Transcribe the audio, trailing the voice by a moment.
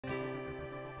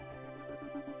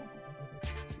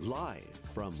Live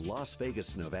from Las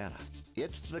Vegas, Nevada,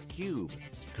 it's theCUBE,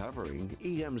 covering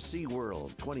EMC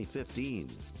World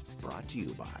 2015. Brought to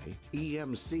you by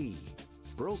EMC,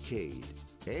 Brocade,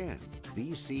 and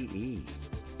VCE.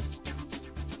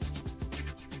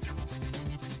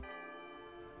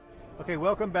 Okay,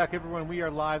 welcome back everyone. We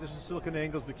are live. This is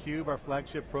SiliconANGLE's theCUBE, our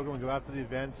flagship program. We go out to the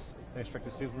events and expect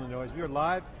to see from the noise. We are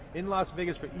live in Las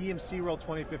Vegas for EMC World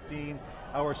 2015,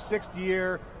 our 6th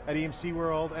year at EMC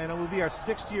World, and it will be our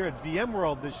 6th year at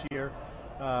VMworld this year.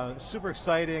 Super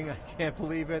exciting, I can't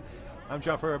believe it. I'm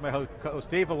John Furrier, my host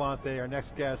Dave Vellante. Our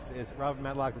next guest is Robin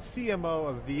Matlock, the CMO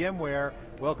of VMware.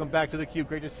 Welcome back to theCUBE,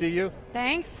 great to see you.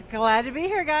 Thanks, glad to be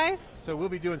here, guys. So we'll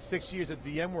be doing 6 years at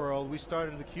VMworld. We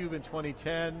started theCUBE in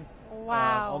 2010.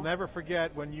 Wow. I'll never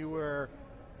forget when you were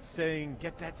saying,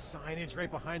 get that signage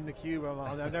right behind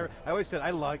theCUBE. I always said, I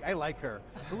like her.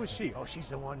 Who is she? Oh, she's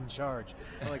the one in charge.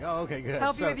 I'm like, oh, okay, good.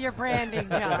 Help you with your branding,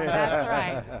 John, that's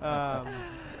right.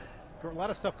 A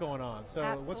lot of stuff going on. So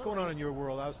Absolutely. What's going on in your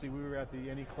world? Obviously we were at the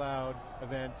AnyCloud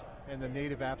event and the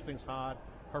native apps thing's hot.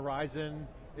 Horizon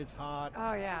is hot.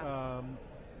 Oh yeah.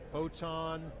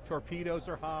 Photon, torpedoes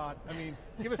are hot. I mean,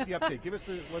 give us the update. Give us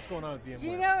what's going on with VMware.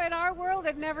 You know, in our world,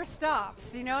 it never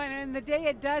stops, you know, and the day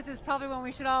it does is probably when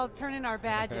we should all turn in our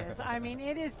badges. I mean,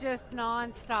 it is just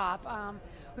non-stop.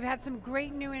 We've had some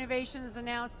great new innovations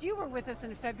announced. You were with us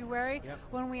in February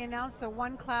when we announced the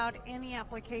One Cloud, any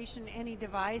application, any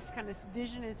device kind of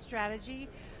vision and strategy,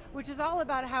 which is all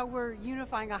about how we're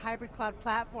unifying a hybrid cloud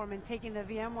platform and taking the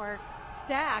VMware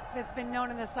stack that's been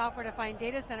known in the software-defined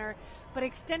data center, but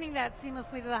extending that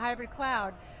seamlessly to the hybrid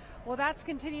cloud. Well, that's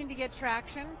continuing to get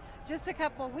traction. Just a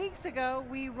couple of weeks ago,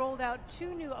 we rolled out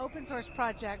 2 new open source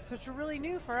projects, which were really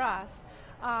new for us,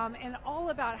 and all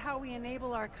about how we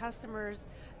enable our customers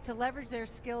to leverage their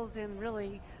skills in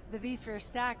really the vSphere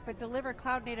stack, but deliver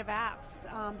cloud native apps.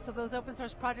 So those open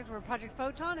source projects were Project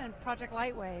Photon and Project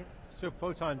Lightwave. So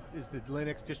Photon is the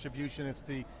Linux distribution, it's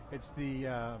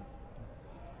the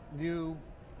new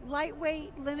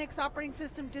lightweight Linux operating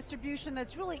system distribution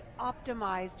that's really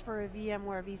optimized for a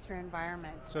VMware vSphere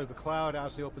environment. So the cloud,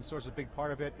 obviously open source is a big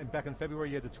part of it, and back in February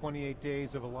you had the 28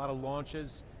 days of a lot of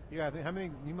launches. Yeah, I think how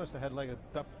many, you must have had like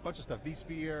a bunch of stuff,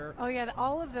 vSphere. Oh yeah,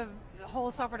 all of the whole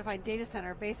software-defined data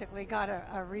center basically got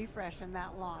a refresh in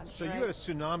that launch. So right? you had a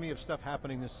tsunami of stuff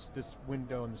happening this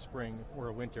window in the spring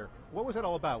or winter. What was that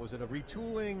all about? Was it a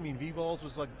retooling? I mean, vVols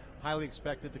was like highly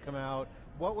expected to come out.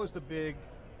 What was the big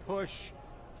push?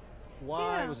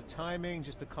 Why? Yeah. Was it timing,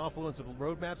 just the confluence of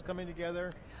roadmaps coming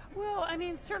together? Well, I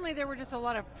mean, certainly there were just a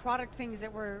lot of product things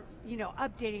that were, you know,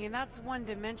 updating, and that's one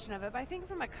dimension of it. But I think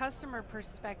from a customer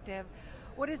perspective,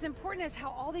 what is important is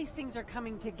how all these things are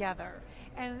coming together.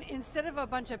 And instead of a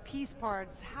bunch of piece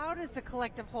parts, how does the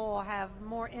collective whole have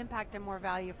more impact and more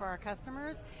value for our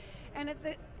customers? And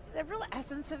the real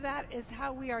essence of that is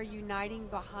how we are uniting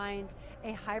behind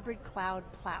a hybrid cloud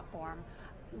platform.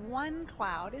 One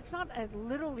cloud, it's not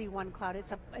literally one cloud,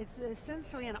 it's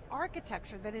essentially an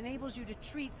architecture that enables you to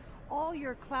treat all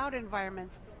your cloud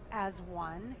environments as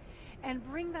one, and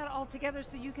bring that all together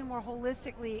so you can more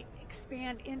holistically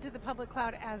expand into the public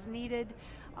cloud as needed,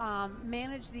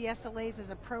 manage the SLAs as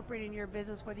appropriate in your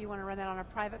business, whether you want to run that on a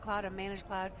private cloud, a managed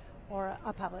cloud, or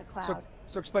a public cloud.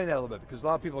 So explain that a little bit, because a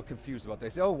lot of people are confused about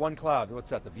that. They say, oh, one cloud, what's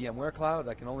that, the VMware cloud?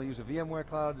 I can only use a VMware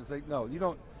cloud? It's like, no,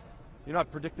 you're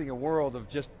not predicting a world of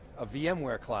just a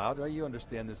VMware cloud, right? You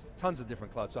understand there's tons of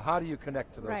different clouds. So how do you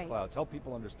connect to those clouds? Help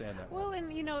people understand that. Well,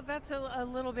 and you know, that's a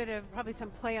little bit of probably some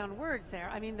play on words there.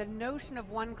 I mean, the notion of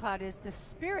one cloud is the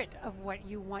spirit of what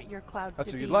you want your clouds to be.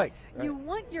 That's what you'd like. Right? You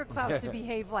want your clouds to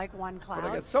behave like one cloud. But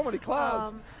I got so many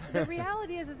clouds. The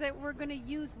reality is that we're going to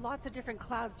use lots of different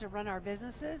clouds to run our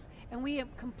businesses, and we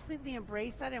have completely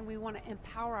embraced that, and we want to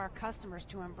empower our customers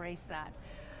to embrace that.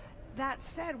 That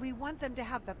said, we want them to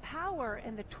have the power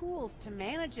and the tools to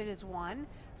manage it as one,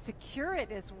 secure it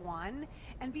as one,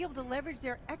 and be able to leverage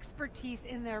their expertise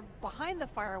in their behind the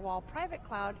firewall private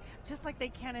cloud, just like they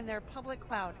can in their public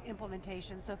cloud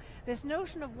implementation. So this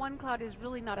notion of one cloud is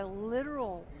really not a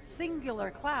literal singular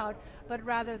cloud, but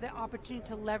rather the opportunity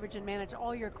to leverage and manage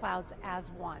all your clouds as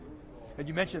one. And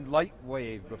you mentioned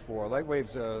Lightwave before.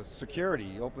 Lightwave's a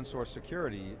security, open source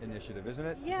security initiative, isn't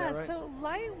it? Yeah, is that right? So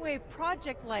Lightwave,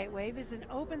 Project Lightwave is an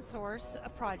open source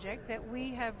project that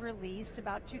we have released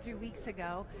about 2-3 weeks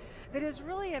ago that is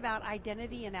really about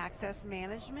identity and access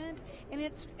management, and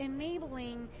it's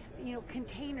enabling, you know,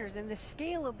 containers and the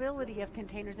scalability of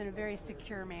containers in a very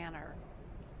secure manner.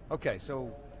 Okay,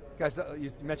 so guys, you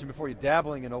mentioned before you're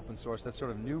dabbling in open source, that's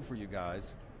sort of new for you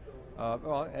guys.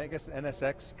 Well, I guess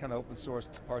NSX kind of open source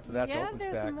parts of that to OpenStack,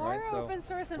 there's more right? So open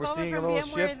source we're involvement seeing a from little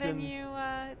VMware shift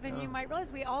than you might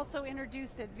realize. We also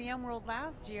introduced at VMworld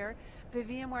last year the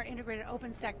VMware Integrated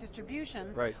OpenStack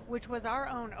Distribution, which was our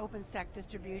own OpenStack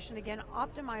distribution, again,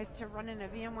 optimized to run in a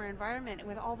VMware environment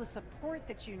with all the support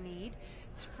that you need.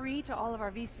 It's free to all of our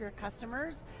vSphere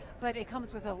customers, but it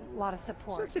comes with a lot of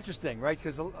support. So it's interesting, right?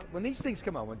 Because when these things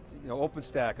come out, when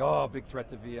OpenStack, oh, big threat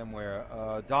to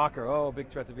VMware. Docker, oh, big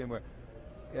threat to VMware.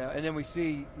 Yeah, and then we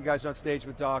see you guys on stage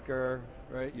with Docker,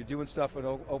 right? You're doing stuff with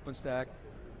OpenStack.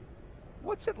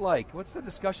 What's it like? What's the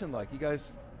discussion like? You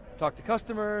guys talk to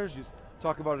customers, you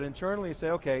talk about it internally, and say,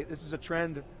 okay, this is a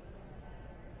trend.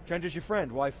 Trend is your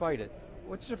friend, why fight it?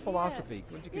 What's your philosophy?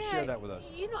 Would you share that with us?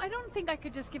 I don't think I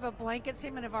could just give a blanket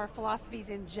statement of our philosophies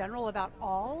in general about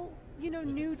all,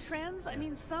 new trends. I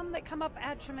mean, some that come up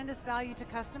add tremendous value to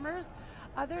customers.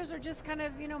 Others are just kind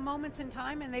of, moments in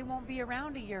time and they won't be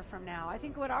around a year from now. I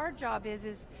think what our job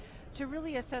is to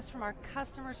really assess from our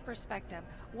customer's perspective,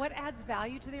 what adds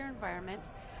value to their environment,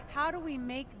 how do we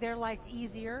make their life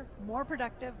easier, more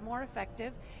productive, more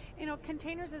effective?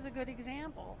 Containers is a good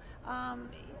example.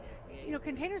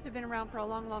 Containers have been around for a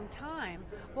long, long time.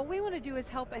 What we want to do is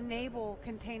help enable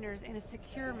containers in a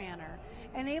secure manner,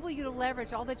 enable you to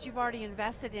leverage all that you've already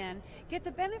invested in, get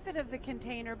the benefit of the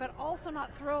container, but also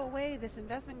not throw away this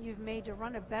investment you've made to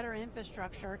run a better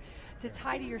infrastructure, to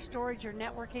tie to your storage, your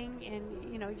networking,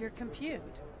 and your compute.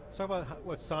 Let's talk about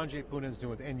what Sanjay Poonan's doing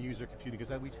with end user computing,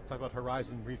 because we talked about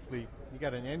Horizon briefly. You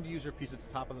got an end user piece at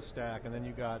the top of the stack, and then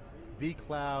you got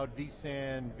vCloud,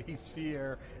 vSAN,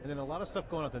 vSphere, and then a lot of stuff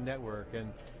going on at the network.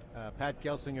 And Pat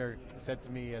Gelsinger said to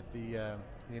me at the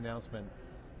announcement,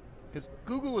 because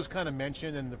Google was kind of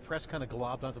mentioned and the press kind of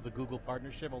globbed onto the Google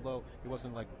partnership, although it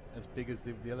wasn't like as big as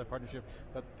the other partnership.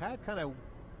 But Pat kind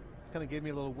of gave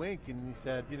me a little wink and he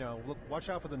said, look, watch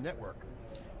out for the network.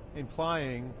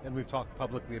 Implying, and we've talked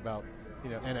publicly about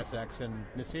NSX and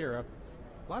Nicira,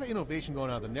 a lot of innovation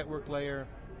going on at the network layer,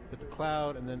 with the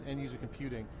cloud, and then end user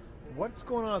computing. What's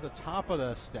going on at the top of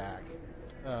the stack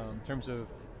in terms of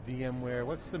VMware?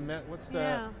 What's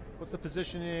the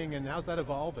positioning, and how's that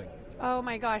evolving? Oh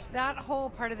my gosh, that whole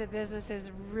part of the business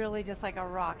is really just like a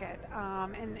rocket.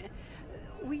 And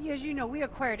we, as you know, we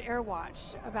acquired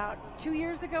AirWatch about 2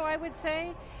 years ago, I would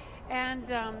say.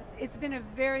 And it's been a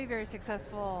very, very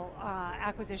successful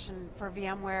acquisition for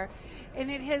VMware. And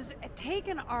it has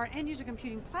taken our end user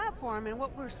computing platform and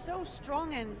what we're so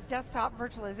strong in, desktop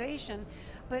virtualization,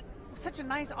 but such a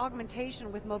nice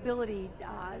augmentation with mobility,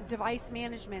 device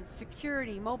management,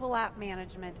 security, mobile app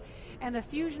management, and the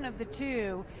fusion of the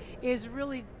two is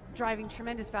really driving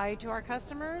tremendous value to our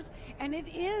customers. And it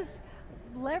is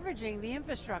leveraging the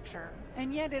infrastructure,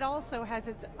 and yet it also has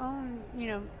its own,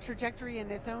 trajectory and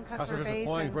its own customer base.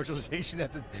 Deploying virtualization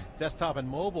at the desktop and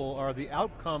mobile are the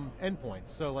outcome endpoints.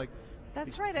 So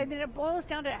that's right. I mean, it boils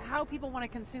down to how people want to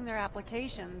consume their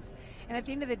applications, and at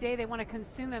the end of the day, they want to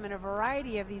consume them in a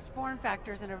variety of these form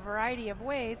factors in a variety of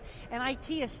ways. And IT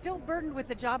is still burdened with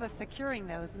the job of securing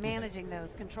those, managing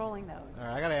those, controlling those. All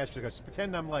right, I got to ask you guys.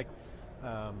 Pretend I'm like,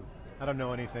 I don't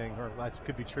know anything, or that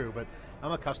could be true, but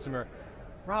I'm a customer.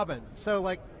 Robin,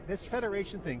 so this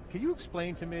federation thing, can you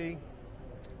explain to me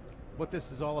what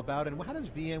this is all about, and how does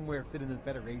VMware fit in the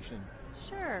federation?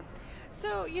 Sure.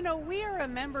 So, we are a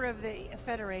member of the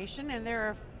federation, and there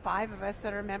are 5 of us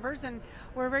that are members, and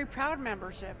we're a very proud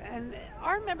membership. And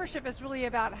our membership is really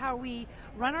about how we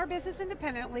run our business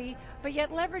independently, but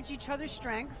yet leverage each other's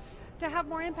strengths to have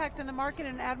more impact in the market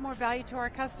and add more value to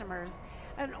our customers.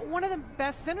 And one of the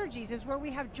best synergies is where we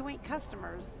have joint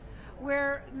customers,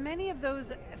 where many of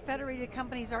those federated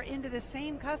companies are into the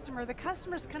same customer. The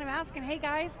customer's kind of asking, hey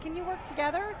guys, can you work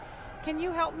together? Can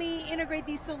you help me integrate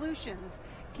these solutions?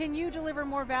 Can you deliver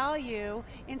more value?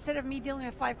 Instead of me dealing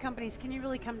with 5 companies, can you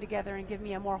really come together and give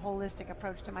me a more holistic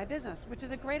approach to my business, which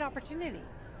is a great opportunity.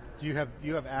 Do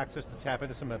you have access to tap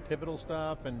into some of the pivotal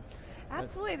stuff?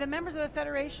 Absolutely, the members of the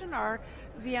federation are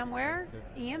VMware,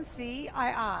 EMC,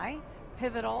 II,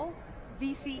 Pivotal,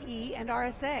 VCE, and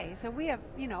RSA. So we have,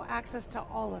 access to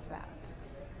all of that.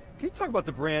 Can you talk about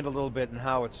the brand a little bit and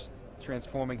how it's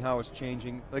transforming, how it's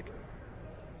changing?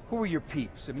 Who are your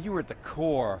peeps? I mean, you were at the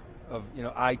core of,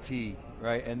 IT,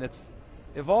 right? And it's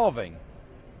evolving.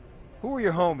 Who are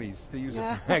your homies, to use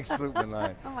a Frank Slootman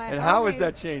line? And how is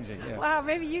that changing? Yeah. Wow,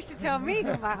 maybe you should tell me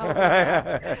who my homies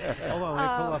are. Hold on, let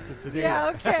me pull up the data. Yeah,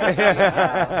 okay.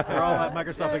 They're all at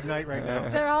Microsoft Ignite right now.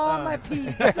 They're all my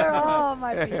peeps. They're all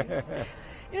my peeps.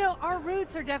 Our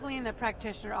roots are definitely in the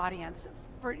practitioner audience.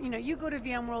 You go to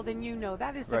VMworld and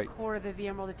that is the core of the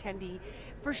VMworld attendee.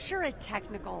 For sure a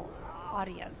technical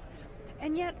audience.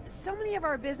 And yet, so many of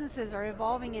our businesses are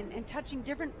evolving and touching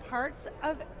different parts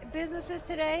of businesses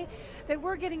today that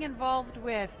we're getting involved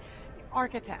with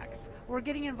architects, we're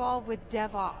getting involved with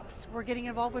DevOps, we're getting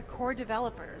involved with core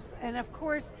developers, and of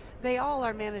course, they all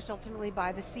are managed ultimately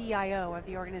by the CIO of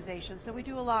the organization, so we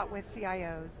do a lot with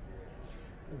CIOs.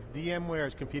 VMware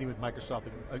is competing with Microsoft.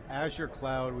 Azure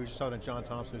Cloud, we just saw that John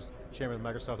Thompson, who's chairman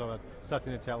of Microsoft,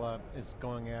 Satya Nadella is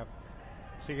going after,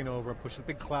 taking over and pushing a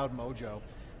big cloud mojo.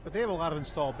 But they have a lot of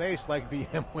installed base like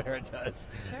VMware does.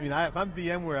 Sure. I mean, if I'm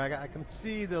VMware, I can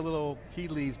see the little tea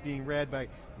leaves being read by,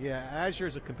 yeah, Azure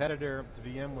is a competitor to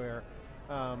VMware.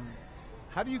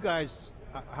 How do you guys,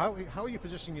 how are you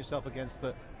positioning yourself against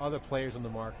the other players on the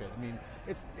market? I mean,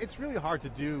 it's really hard to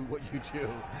do what you do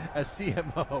as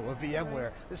CMO of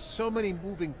VMware. There's so many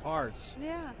moving parts.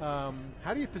 Yeah.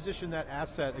 How do you position that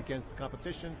asset against the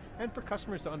competition and for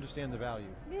customers to understand the value?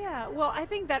 Yeah, well, I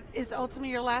think that is ultimately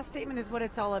your last statement is what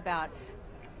it's all about.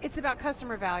 It's about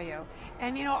customer value.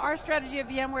 And you know, our strategy at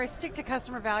VMware is stick to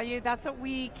customer value. That's what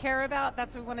we care about,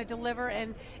 that's what we want to deliver,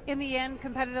 and in the end,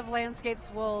 competitive landscapes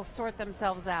will sort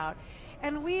themselves out.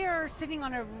 And we are sitting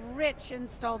on a rich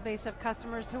installed base of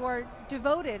customers who are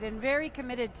devoted and very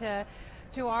committed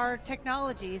to our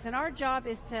technologies, and our job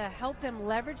is to help them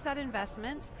leverage that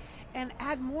investment and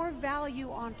add more value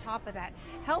on top of that.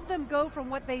 Help them go from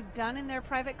what they've done in their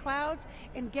private clouds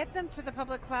and get them to the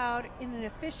public cloud in an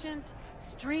efficient,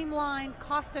 streamlined,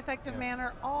 cost-effective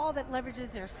manner, all that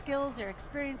leverages their skills, their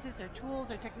experiences, their tools,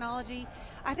 their technology.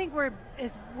 I think we're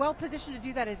as well positioned to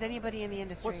do that as anybody in the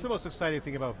industry. What's the most exciting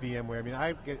thing about VMware? I mean,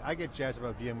 I get jazzed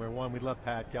about VMware. One, we love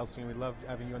Pat Gelsinger, we love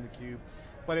having you on theCUBE.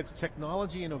 But it's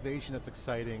technology innovation that's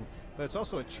exciting, but it's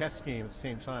also a chess game at the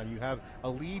same time. You have a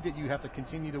lead that you have to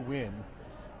continue to win,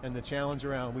 and the challenge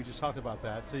around, we just talked about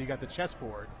that, so you got the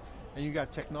chessboard, and you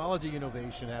got technology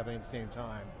innovation happening at the same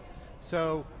time.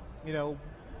 So, you know,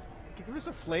 give us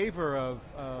a flavor of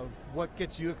what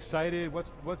gets you excited,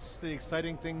 what's the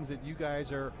exciting things that you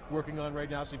guys are working on right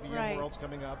now, so VMworld's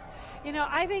coming up. You know,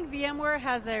 I think VMware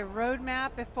has a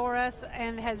roadmap before us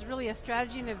and has really a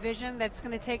strategy and a vision that's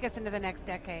going to take us into the next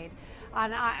decade.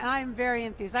 And I'm very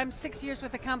enthused. I'm 6 years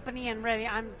with the company and ready,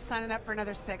 I'm signing up for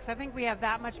another 6. I think we have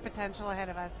that much potential ahead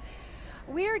of us.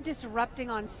 We are disrupting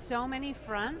on so many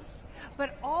fronts,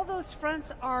 but all those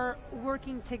fronts are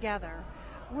working together.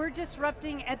 We're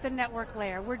disrupting at the network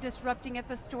layer, we're disrupting at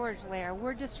the storage layer,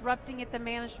 we're disrupting at the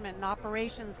management and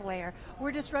operations layer,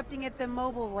 we're disrupting at the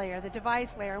mobile layer, the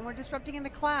device layer, and we're disrupting in the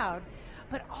cloud.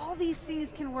 But all these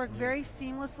things can work very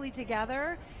seamlessly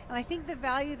together, and I think the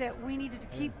value that we need to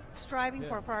keep striving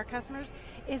for our customers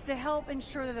is to help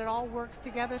ensure that it all works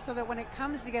together so that when it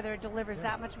comes together, it delivers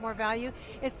that much more value.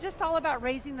 It's just all about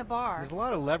raising the bar. There's a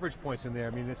lot of leverage points in there.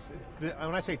 I mean,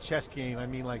 when I say chess game, I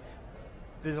mean like,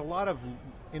 there's a lot of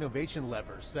innovation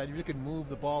levers that you can move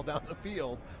the ball down the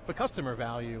field for customer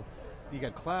value. You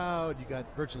got cloud, you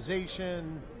got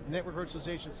virtualization, network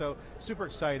virtualization, so super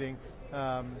exciting.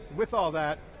 With all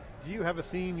that, do you have a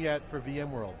theme yet for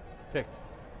VMworld picked?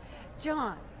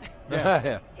 John.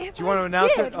 Yeah. Do you want to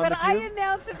announce it on but I theCUBE?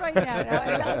 announce it right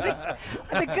now.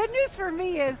 The good news for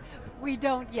me is we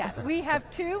don't yet. We have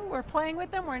 2, we're playing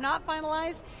with them, we're not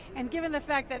finalized, and given the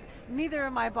fact that neither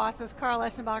of my bosses, Carl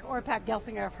Eschenbach or Pat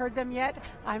Gelsinger, have heard them yet,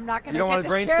 I'm not going to get to share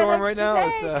them You don't want to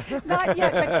brainstorm right today. now? Not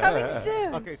yet, but coming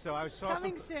soon. Okay, so I saw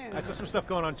soon. some stuff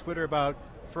going on Twitter about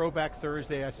Throwback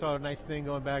Thursday. I saw a nice thing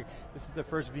going back. This is the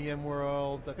first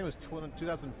VMworld, I think it was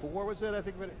 2004, was it? I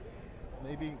think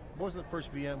maybe, what was the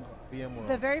first VMworld?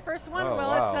 The very first one? Oh, well,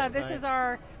 wow. This is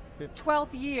our 12th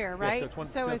year, right? Yeah,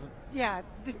 so it's,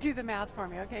 do the math for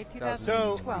me, okay? 2012.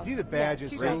 So, you see the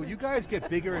badges, so you 2012. guys get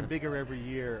bigger and bigger every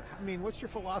year. I mean, what's your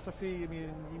philosophy? I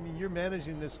mean, you're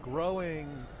managing this growing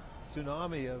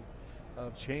tsunami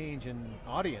of change and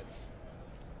audience.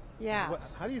 Yeah.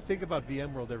 How do you think about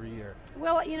VMworld every year?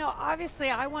 Well, you know,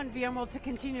 obviously I want VMworld to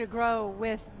continue to grow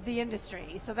with the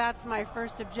industry, so that's my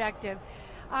first objective.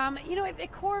 You know, at the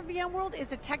core of VMworld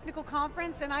is a technical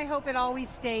conference, and I hope it always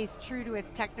stays true to its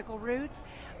technical roots,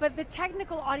 but the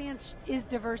technical audience is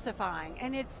diversifying,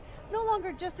 and it's no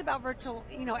longer just about virtual,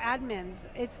 you know, admins.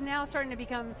 It's now starting to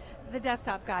become the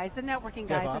desktop guys, the networking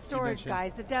guys, DevOps, the storage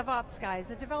guys, the DevOps guys,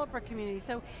 the developer community.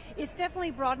 So it's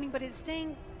definitely broadening, but it's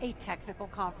staying a technical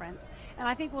conference. And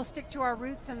I think we'll stick to our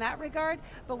roots in that regard,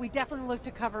 but we definitely look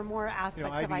to cover more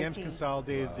aspects of IT. IBM's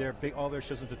consolidated all their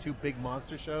shows into 2 big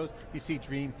monster shows. You see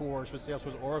Dreamforce with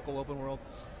Salesforce, Oracle, Open World.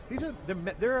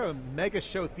 There are mega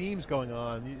show themes going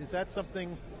on. Is that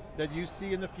something that you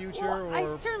see in the future? Well, I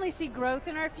certainly see growth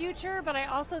in our future, but I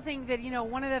also think that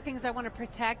one of the things I want to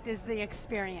protect is the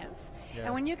experience. Yeah.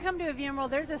 And when you come to a VMworld,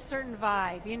 there's a certain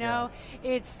vibe.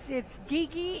 It's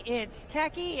geeky, it's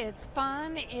techy, it's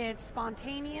fun, it's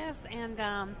spontaneous, and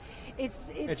it's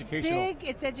educational. big,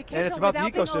 it's educational, and it's about the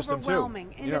without being ecosystem overwhelming.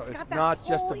 too. And it's got that not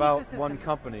just whole about ecosystem. one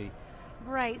company.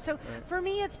 Right, so for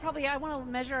me it's probably, I want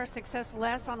to measure our success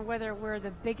less on whether we're the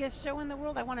biggest show in the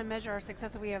world. I want to measure our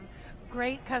success if we have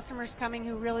great customers coming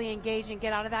who really engage and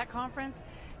get out of that conference,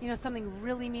 something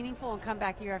really meaningful and come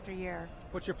back year after year.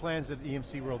 What's your plans at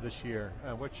EMC World this year?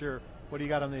 What do you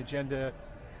got on the agenda?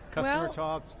 Customer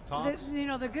talks?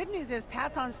 The good news is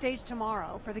Pat's on stage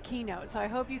tomorrow for the keynote, so I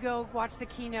hope you go watch the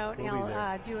keynote. We'll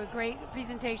and do a great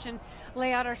presentation,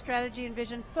 lay out our strategy and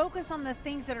vision, focus on the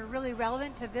things that are really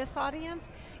relevant to this audience,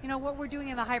 what we're doing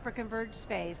in the hyper-converged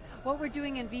space, what we're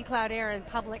doing in vCloud Air and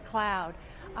public cloud.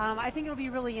 I think it'll be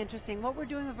really interesting, what we're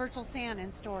doing with virtual SAN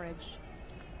and storage.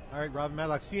 All right, Robin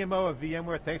Matlock, CMO of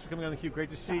VMware, thanks for coming on theCUBE, great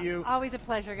to see you. Always a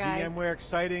pleasure, guys. VMware,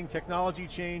 exciting, technology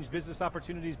change, business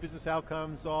opportunities, business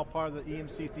outcomes, all part of the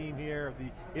EMC theme here, of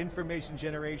the information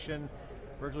generation.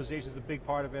 Virtualization is a big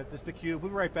part of it. This is theCUBE, we'll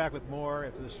be right back with more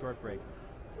after this short break.